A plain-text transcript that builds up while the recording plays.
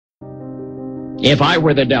If I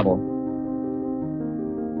were the devil,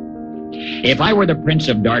 if I were the prince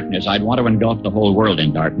of darkness, I'd want to engulf the whole world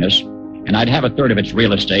in darkness, and I'd have a third of its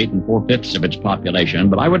real estate and 4/5 of its population,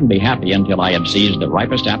 but I wouldn't be happy until I had seized the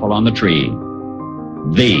ripest apple on the tree.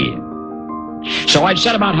 So I'd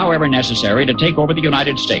set about, however necessary, to take over the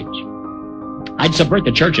United States. I'd subvert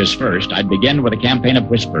the churches first. I'd begin with a campaign of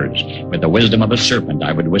whispers. With the wisdom of a serpent,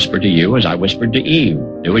 I would whisper to you as I whispered to Eve,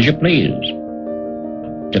 do as you please.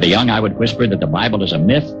 To the young, I would whisper that the Bible is a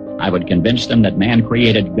myth. I would convince them that man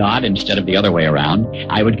created God instead of the other way around.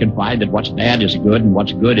 I would confide that what's bad is good and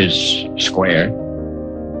what's good is square.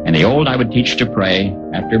 And the old, I would teach to pray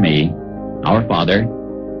after me, Our Father,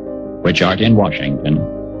 which art in Washington.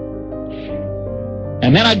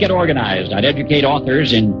 And then I'd get organized. I'd educate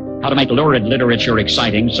authors in how to make lurid literature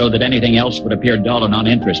exciting so that anything else would appear dull and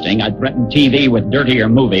uninteresting. I'd threaten TV with dirtier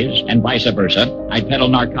movies and vice versa. I'd peddle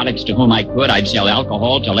narcotics to whom I could. I'd sell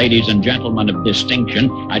alcohol to ladies and gentlemen of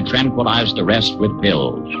distinction. I'd tranquilize the rest with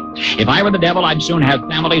pills. If I were the devil, I'd soon have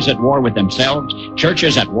families at war with themselves,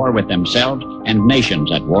 churches at war with themselves, and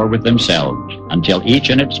nations at war with themselves, until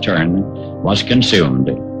each in its turn was consumed.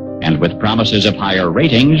 And with promises of higher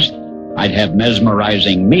ratings, I'd have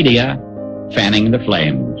mesmerizing media fanning the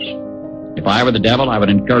flames. If I were the devil, I would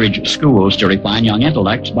encourage schools to refine young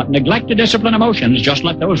intellects, but neglect to discipline emotions. Just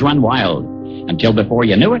let those run wild. Until before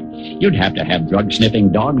you knew it, you'd have to have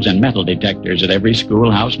drug-sniffing dogs and metal detectors at every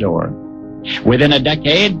schoolhouse door. Within a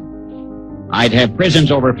decade, I'd have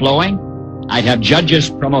prisons overflowing. I'd have judges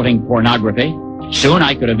promoting pornography. Soon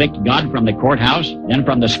I could evict God from the courthouse, then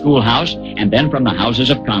from the schoolhouse, and then from the houses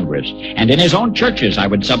of Congress. And in his own churches, I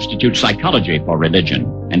would substitute psychology for religion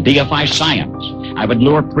and deify science. I would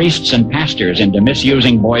lure priests and pastors into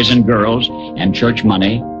misusing boys and girls and church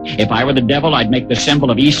money. If I were the devil, I'd make the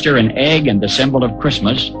symbol of Easter an egg and the symbol of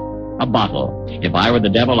Christmas a bottle. If I were the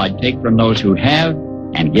devil, I'd take from those who have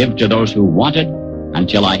and give to those who wanted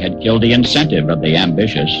until I had killed the incentive of the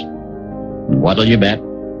ambitious. And what'll you bet?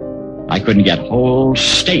 I couldn't get whole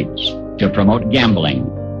states to promote gambling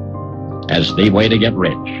as the way to get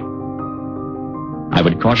rich. I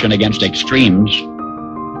would caution against extremes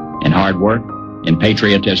in hard work, in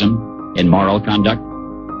patriotism, in moral conduct.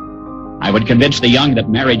 I would convince the young that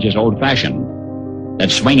marriage is old-fashioned,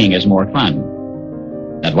 that swinging is more fun,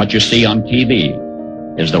 that what you see on TV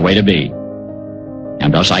is the way to be.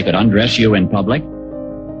 And thus I could undress you in public,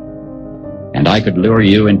 and I could lure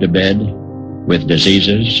you into bed with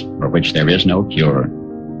diseases for which there is no cure.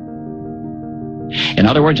 In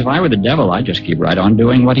other words, if I were the devil, I'd just keep right on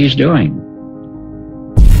doing what he's doing.